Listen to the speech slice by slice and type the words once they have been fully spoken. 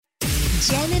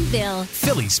Jen and Bill.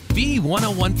 Philly's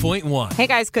B101.1. Hey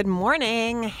guys, good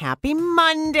morning. Happy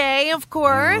Monday, of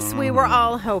course. We were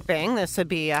all hoping this would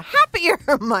be a happier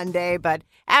Monday, but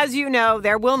as you know,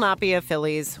 there will not be a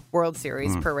Phillies World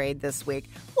Series parade this week.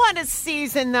 What a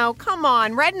season, though. Come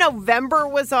on. Red November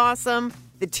was awesome.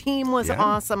 The team was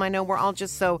awesome. I know we're all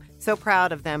just so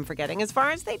proud of them for getting as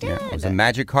far as they did. Yeah, it was a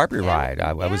magic carpet ride.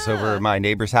 I was over at my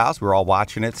neighbor's house. We were all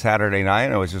watching it Saturday night,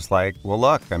 and I was just like, well,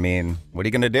 look, I mean, what are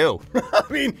you going to do?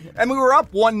 And we were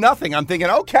up 1-0. I'm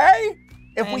thinking, okay,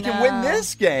 if we can win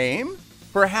this game,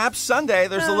 perhaps Sunday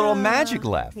there's a little magic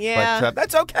left. Yeah. But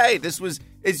that's okay.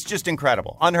 It's just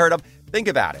incredible. Unheard of. Think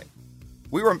about it.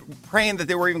 We were praying that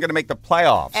they were even going to make the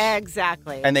playoffs.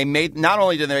 Exactly. And they not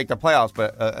only did they make the playoffs,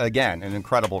 but again, an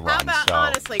incredible run. How about,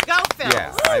 honestly, go Phil.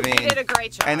 Yeah, I mean, you did a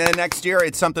great job. And then next year,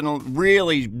 it's something to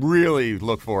really, really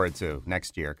look forward to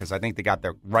next year, because I think they got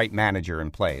the right manager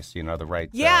in place, the right.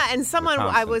 Yeah, and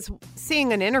I was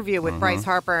seeing an interview with Bryce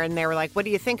Harper, and they were like, what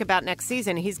do you think about next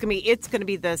season? It's going to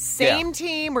be the same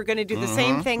team. We're going to do the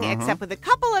same thing, except with a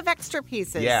couple of extra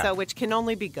pieces, which can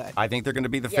only be good. I think they're going to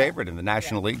be the favorite in the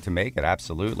National League to make it, absolutely.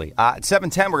 At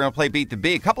 7:10, we're going to play Beat the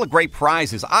Bee. A couple of great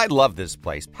prizes. I love this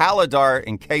place. Paladar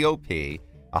and KOP,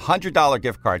 $100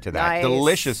 gift card to that. Nice.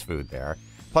 Delicious food there.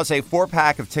 Plus a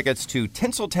 4-pack of tickets to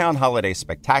Tinseltown Holiday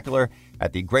Spectacular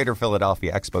at the Greater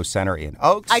Philadelphia Expo Center in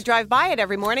Oaks. I drive by it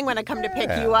every morning when I come to pick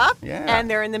you up, and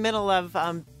they're in the middle of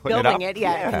building it,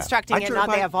 constructing it. Now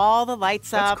they have all the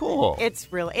lights up. That's cool.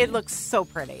 It looks so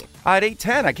pretty. At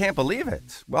 8:10, I can't believe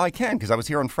it. Well, I can because I was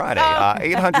here on Friday.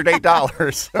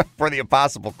 $808 for the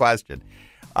impossible question.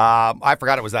 I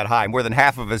forgot it was that high. More than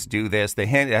half of us do this. The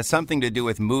hint has something to do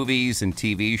with movies and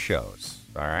TV shows.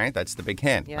 All right, that's the big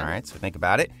hint. Yeah. All right, so think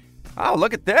about it. Oh,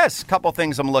 look at this. Couple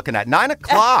things I'm looking at. 9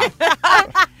 o'clock.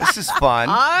 This is fun.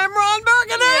 I'm Ron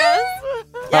Burgundy. Yes,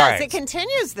 right. It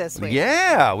continues this week.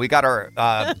 Yeah, we got our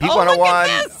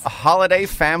B101 Holiday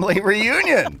Family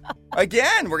Reunion.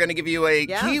 Again, we're going to give you a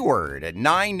keyword at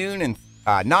 9 noon,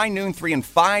 3, and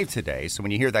 5 today. So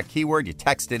when you hear that keyword, you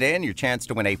text it in. Your chance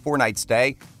to win a 4-night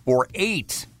stay for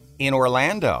 8 in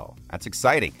Orlando. That's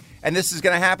exciting. And this is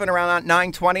going to happen around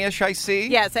 9:20ish, I see?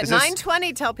 Yes, at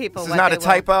 9:20, tell people this what is not they a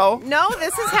typo? No,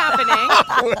 this is happening.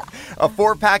 A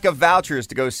 4-pack of vouchers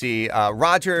to go see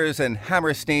Rodgers and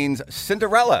Hammerstein's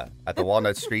Cinderella at the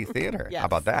Walnut Street Theater. Yes. How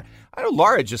about that? I know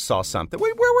Laura just saw something.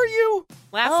 Wait, where were you?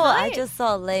 Last night. I just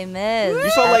saw Les Mis.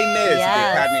 You saw Les Mis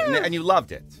Yes. at the Academy, and you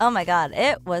loved it. Oh, my God.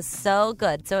 It was so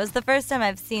good. So it was the first time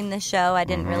I've seen the show. I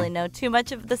didn't really know too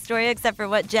much of the story except for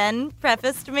what Jen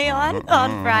prefaced me on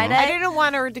Friday. I didn't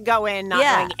want her to go in not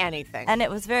knowing anything. And it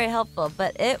was very helpful,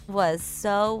 but it was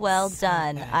so well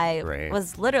done. I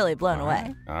was literally blown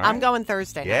away. All right. I'm going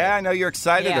Thursday night. Yeah, I know you're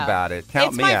excited about it. Count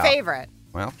it's me my out. favorite.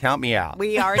 Well, count me out.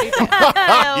 We already did.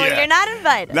 You're not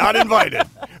invited. Not invited.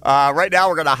 Right now,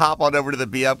 we're going to hop on over to the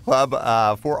Be Up Club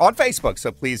on Facebook.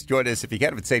 So please join us if you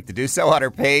can, if it's safe to do so, on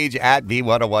our page at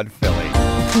B101 Philly.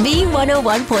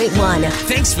 B101.1.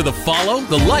 Thanks for the follow,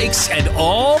 the likes, and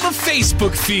all the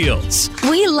Facebook fields.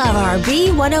 We love our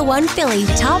B101 Philly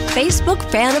top Facebook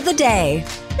fan of the day.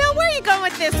 Now, where are you going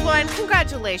with this one?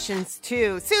 Congratulations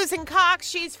to Susan Cox.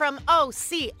 She's from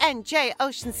OCNJ,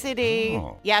 Ocean City.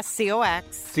 Oh. Yes,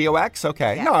 COX. COX?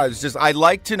 Okay. Yeah. No, I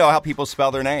like to know how people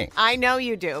spell their name. I know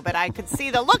you do, but I could see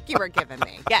the look you were giving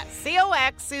me. Yes,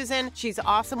 COX, Susan. She's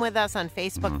awesome with us on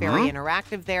Facebook, very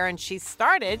interactive there, and she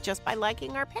started just by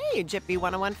liking our page at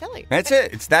B101 Philly. That's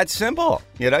it. It's that simple.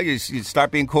 You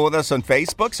start being cool with us on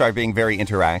Facebook, start being very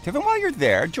interactive, and while you're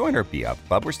there, join our Be Up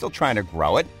Club. We're still trying to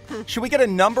grow it. Should we get a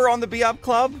number on the Be Up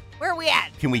Club? Where are we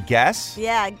at? Can we guess?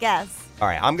 Yeah, I guess. All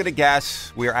right, I'm going to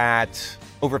guess we're at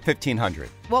over 1,500.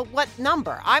 Well, what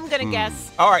number? I'm going to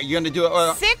guess All right, you're going to do it.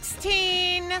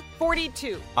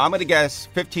 1642. I'm going to guess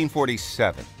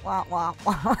 1,547. Wah, wah,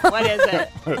 wah. What is it?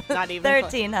 Not even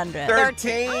 1,300.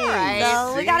 13. All right.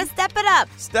 So we got to step it up.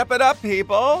 Step it up,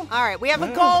 people. All right, we have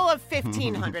a goal of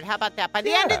 1,500. How about that? By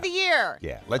the end of the year.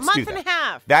 Yeah, let's do do that. A month and that. a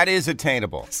half. That is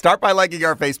attainable. Start by liking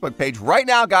our Facebook page right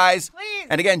now, guys. Please.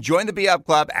 And again, join the Be Up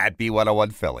Club at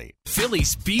B101 Philly.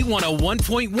 Philly's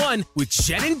B101.1 with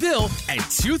Jen and Bill, and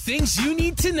 2 things you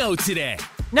need to know today.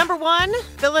 Number 1,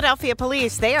 Philadelphia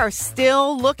police. They are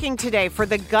still looking today for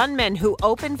the gunman who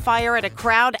opened fire at a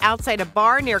crowd outside a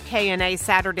bar near K&A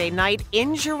Saturday night,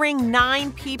 injuring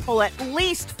 9 people. At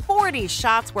least 40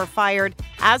 shots were fired.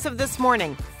 As of this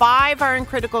morning, 5 are in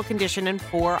critical condition and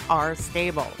 4 are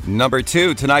stable. Number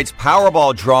 2, tonight's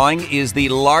Powerball drawing is the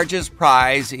largest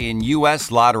prize in U.S.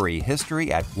 lottery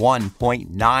history at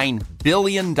 $1.9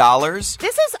 billion. This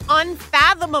is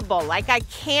unfathomable. Like, I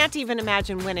can't even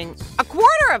imagine winning a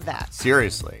quarter of that.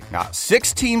 Seriously. Now,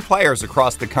 16 players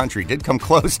across the country did come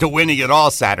close to winning it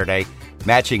all Saturday,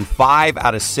 matching 5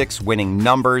 out of 6 winning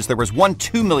numbers. There was one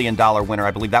 $2 million winner. I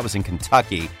believe that was in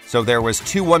Kentucky. So there was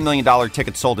 2 $1 million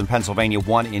tickets sold in Pennsylvania,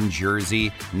 1 in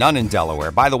Jersey, none in Delaware.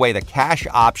 By the way, the cash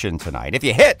option tonight, if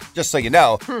you hit, just so you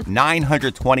know,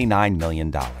 $929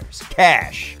 million.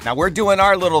 Cash. Now, we're doing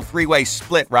our little 3-way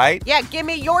split, right? Yeah, give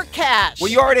me your cash. Well,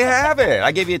 you already have it.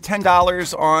 I gave you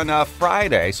 $10 on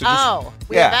Friday. So just,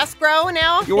 we have escrow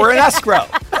now? We're in escrow.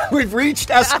 We've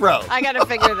reached escrow. I got to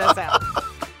figure this out.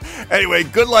 Anyway,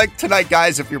 good luck tonight,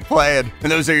 guys, if you're playing.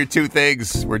 And those are your 2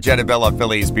 things. We're Jen and Bill on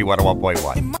Phillies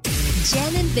B101.1.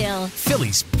 Jen and Bill.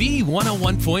 Phillies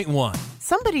B101.1.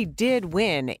 Somebody did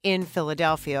win in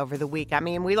Philadelphia over the week. I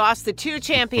mean, we lost the 2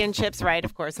 championships, right?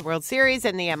 Of course, the World Series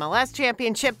and the MLS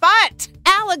championship. But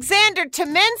Alexander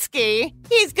Tominski,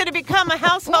 he's going to become a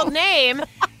household name.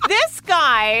 This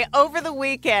guy, over the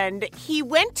weekend, he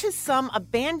went to some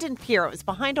abandoned pier. It was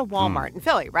behind a Walmart in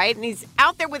Philly, right? And he's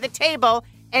out there with a table,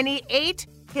 and he ate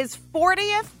his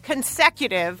 40th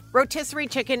consecutive rotisserie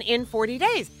chicken in 40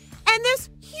 days. And this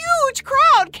huge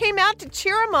crowd came out to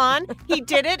cheer him on. He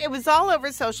did it. It was all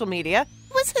over social media.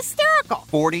 It was hysterical.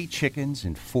 40 chickens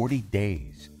in 40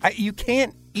 days. You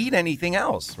can't eat anything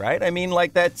else, right? I mean,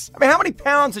 how many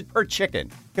pounds per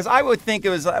chicken? Because I would think it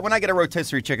was, when I get a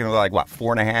rotisserie chicken, it's like,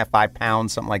 4.5, 5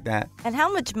 pounds, something like that. And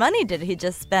how much money did he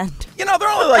just spend? You know, they're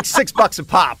only like $6 a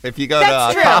pop if you go to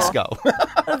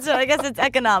Costco. So I guess it's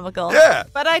economical. Yeah.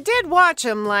 But I did watch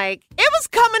him, it was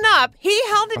coming up. He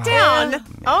held it down.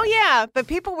 Oh, yeah. But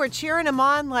people were cheering him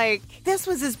on like this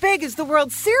was as big as the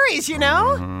World Series, you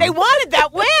know? They wanted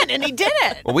that win, and he did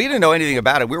it. Well, we didn't know anything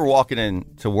about it. We were walking in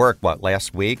to work,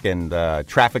 last week, and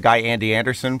traffic guy Andy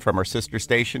Anderson from our sister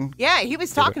station. Yeah, he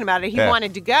was talking about it. He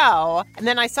wanted to go. And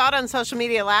then I saw it on social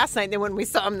media last night. And then when we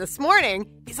saw him this morning,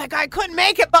 he's like, I couldn't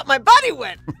make it, but my buddy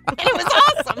went. And it was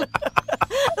awesome.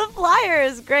 The flyer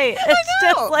is great. It's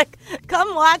just like,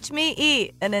 come watch me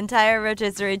eat an entire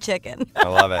rotisserie chicken. I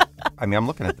love it. I mean, I'm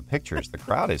looking at the pictures. The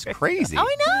crowd is crazy. Oh,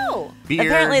 I know. Beer.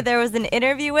 Apparently there was an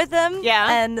interview with him.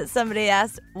 Yeah. And somebody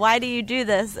asked, why do you do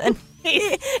this? And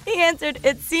he answered,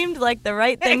 it seemed like the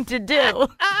right thing to do.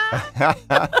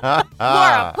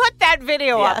 Laura, put that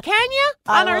video up, can you?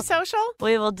 On our social?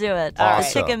 We will do it.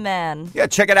 Awesome. Chicken Man. Yeah,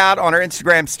 check it out on our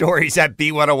Instagram stories at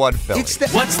B101 Philly. What's the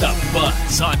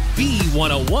buzz on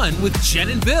B101 with Jen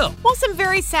and Bill? Well, some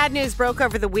very sad news broke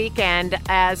over the weekend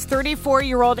as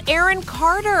 34-year-old Aaron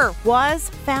Carter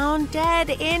was found dead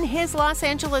in his Los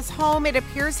Angeles home. It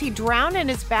appears he drowned in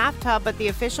his bathtub, but the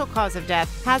official cause of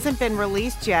death hasn't been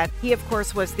released yet. He, of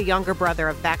course, was the younger brother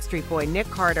of Backstreet Boy Nick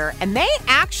Carter. And they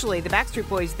actually, the Backstreet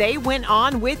Boys, they went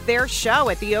on with their show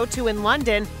at the O2 in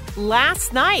London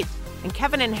last night. And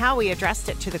Kevin and Howie addressed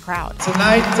it to the crowd.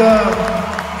 Tonight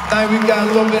we've got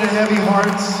a little bit of heavy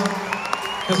hearts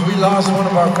because we lost one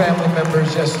of our family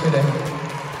members yesterday.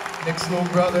 Nick's little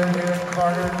brother, Aaron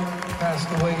Carter, passed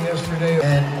away yesterday.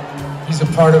 And he's a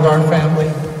part of our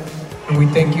family. And we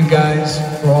thank you guys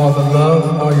for all the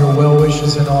love, all your well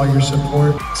wishes, and all your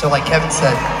support. So like Kevin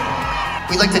said,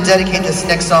 we'd like to dedicate this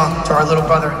next song to our little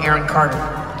brother, Aaron Carter.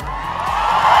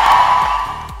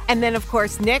 And then, of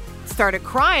course, Nick started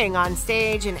crying on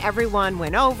stage, and everyone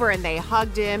went over and they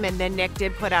hugged him. And then Nick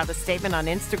did put out a statement on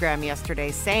Instagram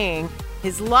yesterday saying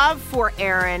his love for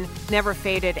Aaron never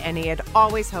faded, and he had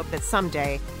always hoped that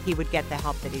someday he would get the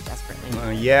help that he desperately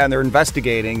needed. Yeah, and they're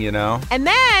investigating, you know. And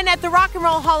then at the Rock and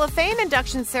Roll Hall of Fame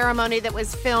induction ceremony that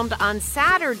was filmed on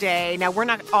Saturday, now we're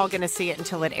not all going to see it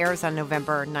until it airs on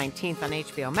November 19th on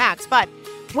HBO Max, but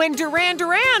when Duran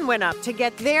Duran went up to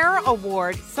get their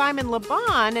award, Simon Le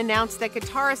Bon announced that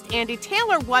guitarist Andy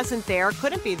Taylor wasn't there,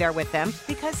 couldn't be there with them,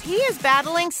 because he is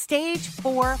battling stage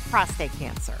 4 prostate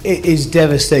cancer. It is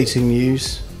devastating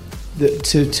news that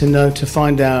to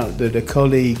find out that a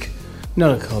colleague,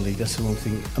 not a colleague, that's the wrong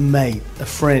thing, a mate, a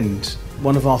friend,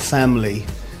 one of our family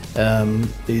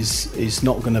is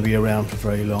not going to be around for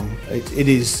very long. It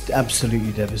is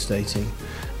absolutely devastating.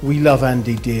 We love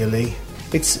Andy dearly.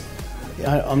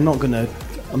 I'm not going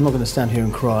to stand here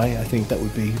and cry. I think that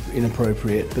would be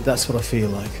inappropriate, but that's what I feel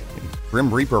like.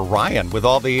 Grim Reaper Ryan with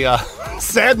all the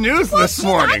sad news this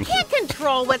morning. I can't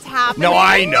control what's happening. No,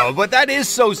 I know, but that is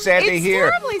so sad to hear.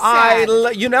 It's terribly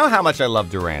sad. You know how much I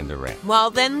love Duran Duran. Well,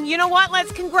 then, you know what?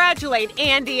 Let's congratulate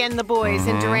Andy and the boys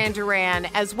and Duran Duran,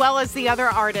 as well as the other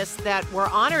artists that were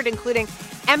honored, including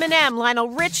Eminem, Lionel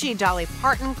Richie, Dolly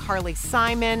Parton, Carly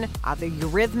Simon, the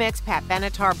Eurythmics, Pat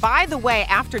Benatar. By the way,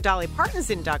 after Dolly Parton's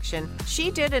induction,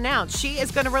 she did announce she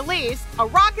is going to release a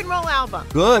rock and roll album.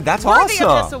 Good, that's worthy awesome.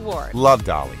 of this award. Love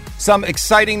Dolly. Some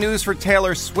exciting news for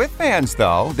Taylor Swift fans,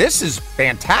 though. This is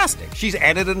fantastic. She's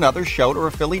added another show to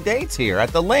her Philly dates here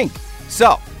at the link.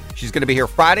 So, she's going to be here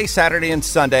Friday, Saturday, and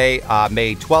Sunday,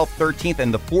 May 12th, 13th,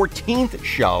 and the 14th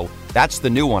show. That's the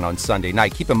new one on Sunday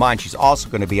night. Keep in mind, she's also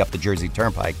going to be up the Jersey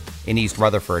Turnpike in East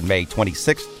Rutherford, May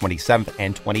 26th, 27th,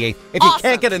 and 28th. If you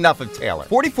can't get enough of Taylor.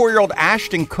 44-year-old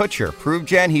Ashton Kutcher proved,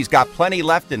 Jen, he's got plenty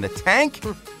left in the tank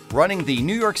running the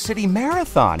New York City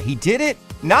Marathon. He did it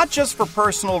not just for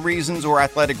personal reasons or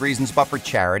athletic reasons, but for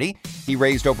charity. He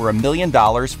raised over $1 million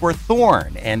for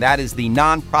Thorn, and that is the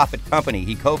nonprofit company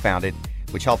he co-founded,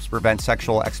 which helps prevent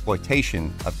sexual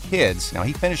exploitation of kids. Now,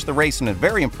 he finished the race in a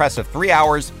very impressive 3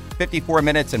 hours, 54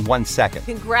 minutes, and 1 second.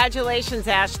 Congratulations,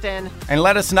 Ashton. And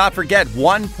let us not forget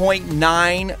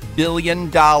 $1.9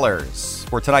 billion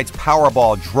for tonight's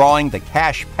Powerball drawing, the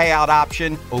cash payout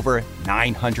option, over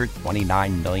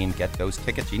 $929 million. Get those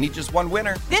tickets. You need just one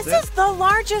winner. This is the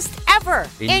largest ever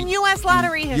in U.S.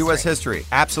 lottery history. U.S. history,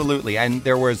 absolutely. And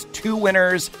there was 2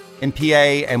 winners in PA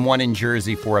and 1 in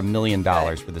Jersey for $1 million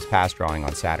for this past drawing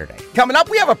on Saturday. Coming up,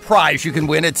 we have a prize you can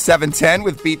win at 7:10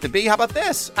 with Beat the Bee. How about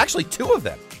this? Actually, 2 of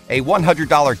them. A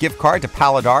 $100 gift card to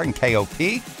Paladar and KOP,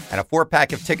 and a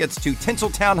 4-pack of tickets to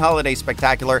Tinseltown Holiday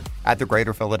Spectacular at the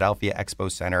Greater Philadelphia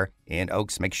Expo Center in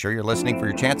Oaks. Make sure you're listening for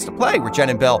your chance to play with Jen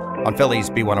and Bill on Philly's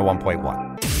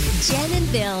B101.1. Jen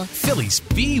and Bill. Philly's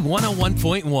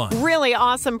B101.1. Really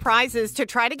awesome prizes to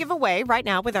try to give away right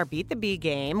now with our Beat the Bee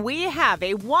game. We have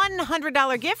a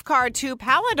 $100 gift card to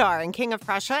Paladar and King of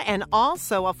Prussia, and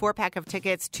also a 4-pack of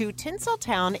tickets to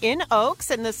Tinseltown in Oaks.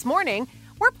 And this morning,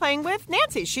 we're playing with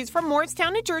Nancy. She's from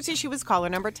Moorestown, New Jersey. She was caller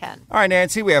number 10. All right,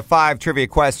 Nancy, we have 5 trivia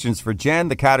questions for Jen.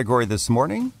 The category this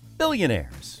morning,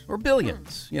 billionaires or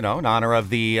billions, in honor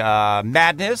of the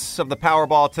madness of the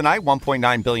Powerball tonight,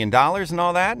 $1.9 billion and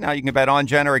all that. Now you can bet on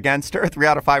Jen or against her. 3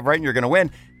 out of 5 right and you're going to win.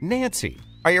 Nancy,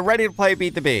 are you ready to play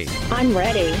Beat the Bee? I'm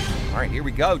ready. All right, here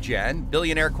we go, Jen.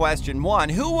 Billionaire question 1.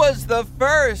 Who was the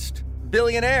first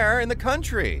billionaire in the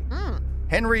country?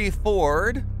 Henry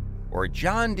Ford or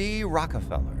John D.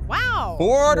 Rockefeller? Wow.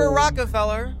 Ford or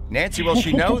Rockefeller? Nancy, will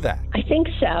she know that? I think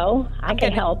so. I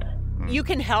can help. You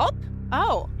can help?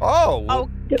 Oh.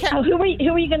 Who were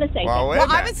you going to say? Well,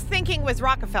 I was thinking was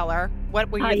Rockefeller. What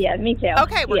were you? Yeah, me too.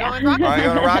 Okay, we're going Rockefeller. Are you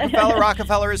going to Rockefeller?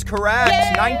 Rockefeller is correct.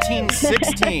 Yay!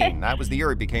 1916. That was the year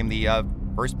he became the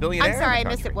first billionaire. I'm sorry, I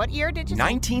missed it. What year did you say?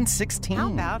 1916. How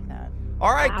about that?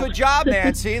 All right, good job,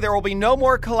 Nancy. There will be no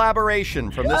more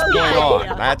collaboration from this point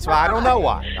on. That's why I don't know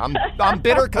why. I'm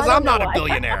bitter because I'm not a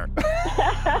billionaire.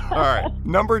 All right,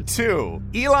 number 2.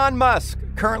 Elon Musk,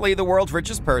 currently the world's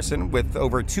richest person with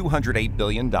over $208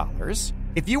 billion.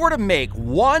 If you were to make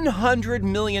 $100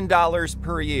 million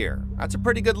per year, that's a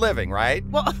pretty good living, right?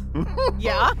 Well,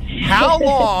 yeah. How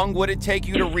long would it take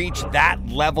you to reach that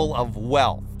level of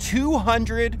wealth?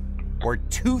 200 or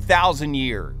 2,000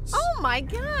 years? Oh, my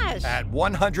gosh. At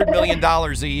 $100 million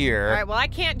a year. All right, well, I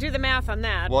can't do the math on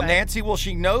that. Well, Nancy, will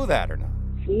she know that or not?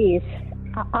 Jeez.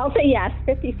 I'll say yes,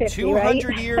 50-50, 200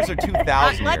 right? years or 2,000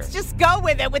 years? Let's just go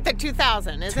with it with the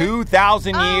 2,000, is it?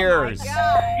 2,000 years. Oh,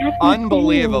 my God.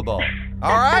 Unbelievable.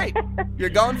 All right. You're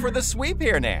going for the sweep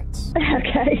here, Nance.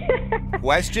 Okay.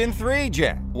 Question 3,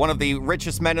 Jen. One of the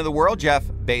richest men in the world, Jeff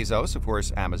Bezos, of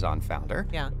course, Amazon founder.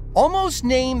 Yeah. Almost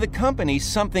named the company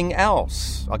something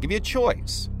else. I'll give you a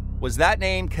choice. Was that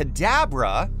name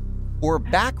Cadabra or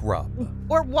Backrub?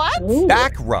 Or what? Ooh.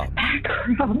 Backrub.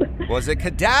 Backrub. Was it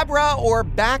Cadabra or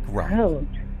Backrub? Oh.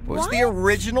 What was the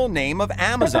original name of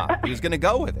Amazon? He was going to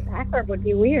go with it. Backrub would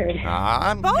be weird.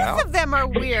 Both of them are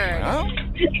weird. Well,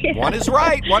 one is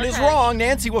right, one is wrong.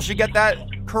 Nancy, will she get that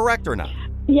correct or not?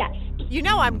 Yes.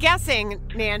 I'm guessing,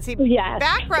 Nancy, yes.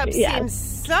 Backrub seems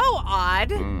so odd.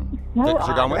 So you're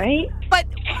odd, going with? right? But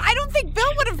I don't think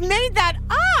Bill would have made that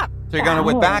up. So you're going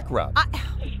with Backrub?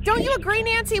 Don't you agree,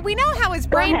 Nancy? We know how his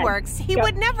brain works. He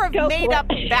would never have made up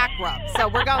Backrub, so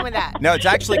we're going with that. No, it's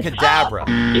actually Cadabra.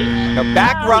 No,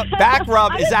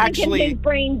 Backrub is actually... His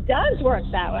brain does work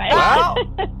that way. Well,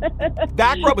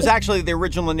 Backrub was actually the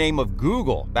original name of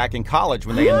Google back in college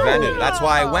when they invented it. That's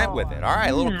why I went with it. All right,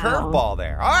 a little curveball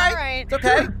there. All right. It's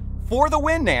okay. For the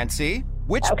win, Nancy.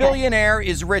 Which billionaire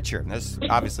is richer? This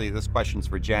question's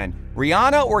for Jen.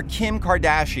 Rihanna or Kim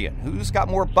Kardashian? Who's got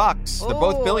more bucks? They're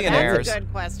both billionaires. That's a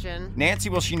good question. Nancy,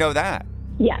 will she know that?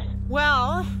 Yes.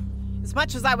 Well, as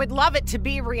much as I would love it to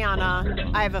be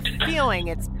Rihanna, I have a feeling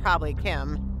it's probably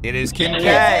Kim. It is Kim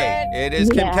K. It is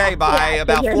Kim K by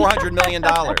about $400 million.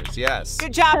 Yes.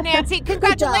 Good job, Nancy.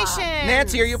 Congratulations.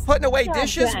 Nancy, are you putting away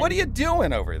dishes? What are you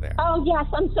doing over there? Oh, yes,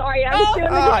 I'm sorry. I was doing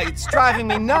It's driving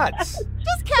me nuts.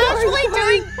 Just casually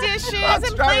doing dishes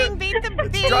and playing Beat the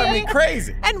Bee. It's driving me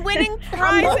crazy. And winning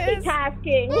prizes.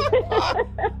 multitasking.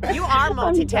 You are sorry.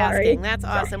 multitasking. That's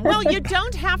awesome. Well, you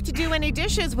don't have to do any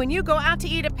dishes when you go out to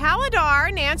eat at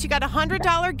Paladar. Nance, you got a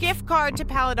 $100 gift card to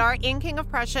Paladar in King of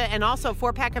Prussia and also a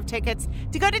 4-pack of tickets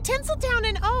to go to Tinseltown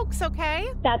and Oaks,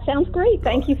 okay? That sounds great.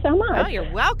 Thank you so much. Oh,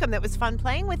 you're welcome. That was fun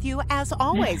playing with you as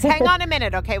always. Hang on a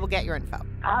minute, okay? We'll get your info.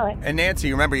 All right. And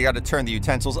Nancy, remember you got to turn the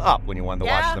utensils up when you want to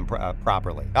wash them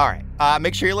properly. All right.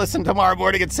 Make sure you listen tomorrow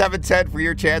morning at 7:10 for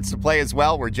your chance to play as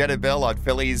well. We're Jen and Bill on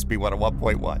Phillies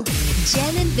B101.1.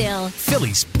 Jen and Bill.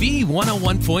 Phillies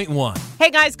B101.1.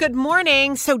 Hey guys, good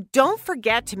morning. So don't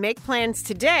forget to make plans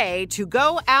today to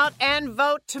go out and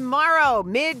vote tomorrow.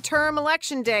 Midterm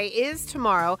election day is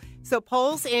tomorrow. So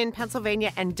polls in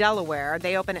Pennsylvania and Delaware,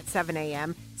 they open at 7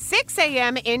 a.m., 6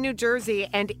 a.m. in New Jersey.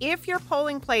 And if your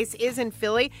polling place is in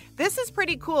Philly, this is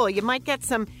pretty cool. You might get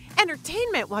some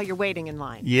entertainment while you're waiting in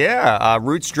line. Yeah,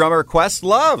 Roots drummer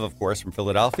Questlove, of course, from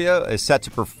Philadelphia, is set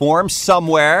to perform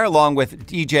somewhere, along with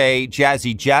DJ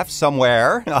Jazzy Jeff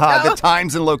somewhere. The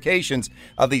times and locations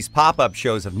of these pop-up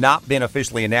shows have not been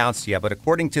officially announced yet, but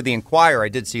according to the Inquirer, I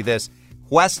did see this.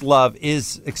 Questlove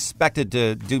is expected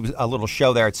to do a little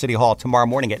show there at City Hall tomorrow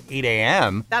morning at 8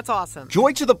 a.m. That's awesome.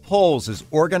 Joy to the Polls is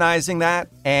organizing that,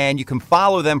 and you can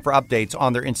follow them for updates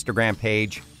on their Instagram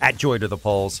page at Joy to the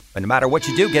Polls. But no matter what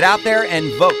you do, get out there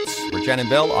and vote. We're Jen and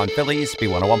Bill on Phillies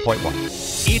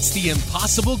B101.1. It's the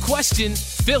impossible question.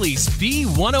 Phillies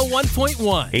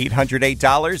B101.1.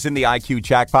 $808 in the IQ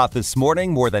jackpot this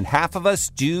morning. More than half of us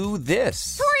do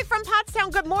this. Tori from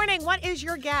Pottstown, good morning. What is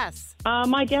your guess?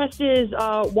 My guess is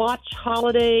watch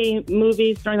holiday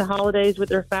movies during the holidays with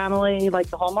their family,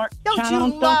 like the Hallmark Don't channel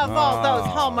you and stuff. love all those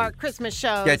Hallmark Christmas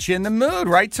shows? Get you in the mood,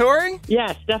 right, Tori?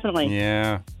 Yes, definitely.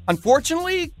 Yeah.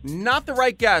 Unfortunately, not the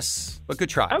right guess, but good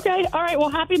try. Okay, all right. Well,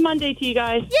 happy Monday to you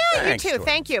guys. Yeah, Thanks, you too. Tori.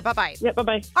 Thank you. Bye-bye. Yeah,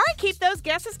 bye-bye. All right, keep those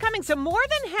guesses coming. So more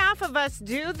than half of us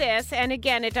do this. And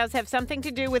again, it does have something to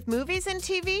do with movies and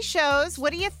TV shows.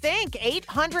 What do you think?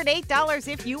 $808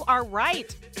 if you are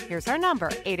right. Here's our number,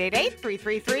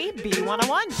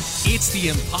 888-333-B101. It's the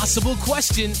impossible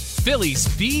question. Phillies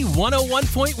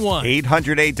B101.1.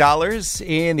 $808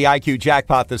 in the IQ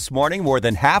jackpot this morning. More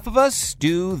than half of us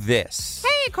do this. Hey,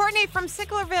 Courtney from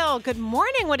Sicklerville. Good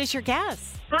morning. What is your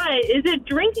guess? Hi, is it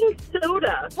drinking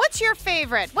soda? What's your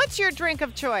favorite? What's your drink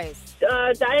of choice?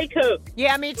 Diet Coke.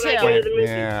 Yeah, me too.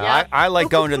 Yeah, I like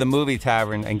going to the movie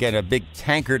tavern and get a big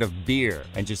tankard of beer.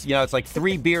 And just, it's like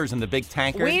 3 beers in the big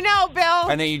tankard. We know, Bill.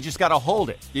 And then you just got to hold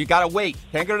it. You got to wait.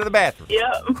 Can't go to the bathroom.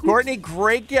 Yeah. Courtney,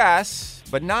 great guess,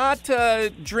 but not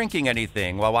drinking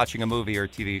anything while watching a movie or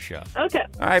TV show. Okay.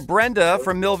 All right, Brenda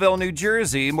from Millville, New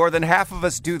Jersey. More than half of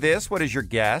us do this. What is your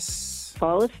guess?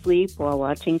 Fall asleep while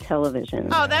watching television.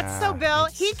 Oh, that's so Bill.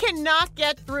 He cannot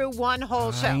get through one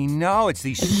whole show. I know. It's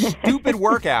these stupid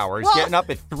work hours, getting up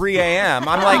at 3 a.m.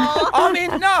 I'm like, I'm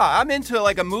into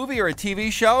like a movie or a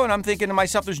TV show, and I'm thinking to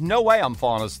myself, there's no way I'm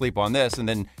falling asleep on this. And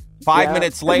then 5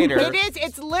 minutes later.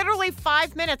 It's literally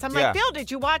 5 minutes. I'm like, Bill,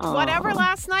 did you watch whatever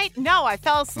last night? No, I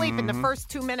fell asleep in the first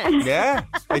 2 minutes. Yeah,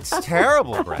 it's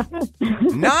terrible, Brenda.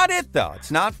 Not it, though. It's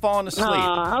not falling asleep.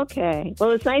 Okay. Well,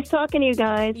 it's nice talking to you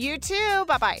guys. You too.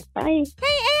 Bye-bye. Bye.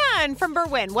 Hey, Ann from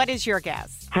Berwyn. What is your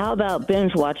guess? How about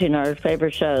binge watching our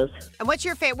favorite shows? And what's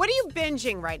your favorite? What are you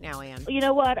binging right now, Ann? You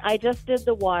know what? I just did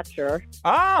The Watcher.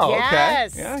 Oh,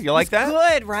 yes. Okay. Yeah, you like that?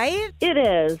 Good, right? It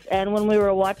is. And when we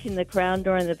were watching The Crown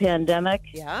during the pandemic,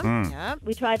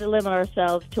 we tried to limit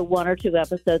ourselves to 1 or 2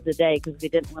 episodes a day because we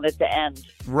didn't want it to end.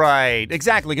 Right.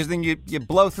 Exactly. Because then you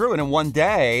blow through it in one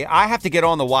day. I have to get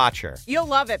on The Watcher. You'll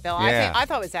love it, Bill. Yeah. I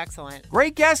thought it was excellent.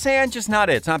 Great guess, Ann. Just not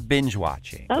it. It's not binge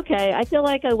watching. Okay. I feel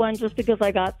like I won just because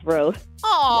I got through.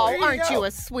 Oh, aren't you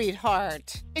a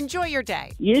sweetheart? Enjoy your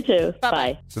day. You too.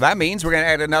 Bye-bye. Bye. So that means we're going to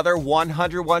add another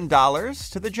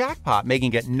 $101 to the jackpot,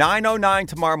 making it $909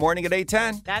 tomorrow morning at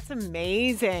 8:10. That's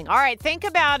amazing. All right, think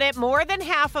about it. More than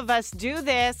half of us do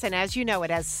this, and as you know,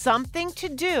 it has something to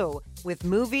do with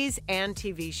movies and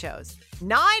TV shows.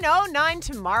 9:09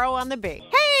 tomorrow on the B.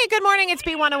 Hey, good morning. It's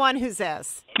B101. Who's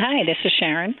this? Hi, this is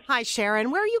Sharon. Hi, Sharon.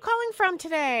 Where are you calling from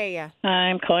today?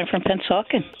 I'm calling from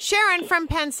Pennsauken. Sharon from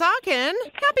Pennsauken.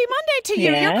 Happy Monday to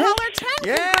you. Yeah. You're caller 10.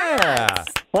 Yeah.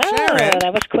 Wow, Sharon.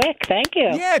 that was quick. Thank you.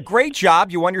 Yeah, great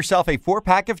job. You won yourself a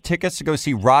 4-pack of tickets to go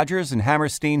see Rodgers and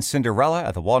Hammerstein's Cinderella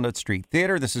at the Walnut Street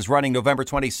Theater. This is running November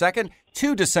 22nd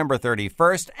to December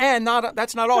 31st. And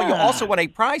that's not all. You also won a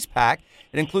prize pack.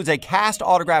 It includes a cast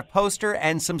autograph poster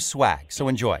and some swag. So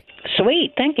enjoy.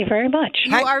 Sweet. Thank you very much.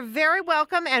 You are very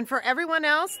welcome. And for everyone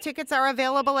else, tickets are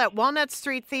available at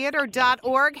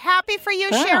walnutstreettheater.org. Happy for you,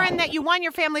 Sharon, that you won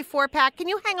your family 4-pack. Can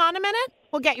you hang on a minute?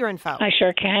 We'll get your info. I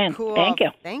sure can. Cool. Thank you.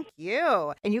 Thank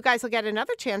you. And you guys will get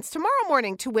another chance tomorrow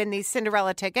morning to win these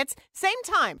Cinderella tickets. Same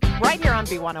time, right here on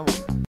B101.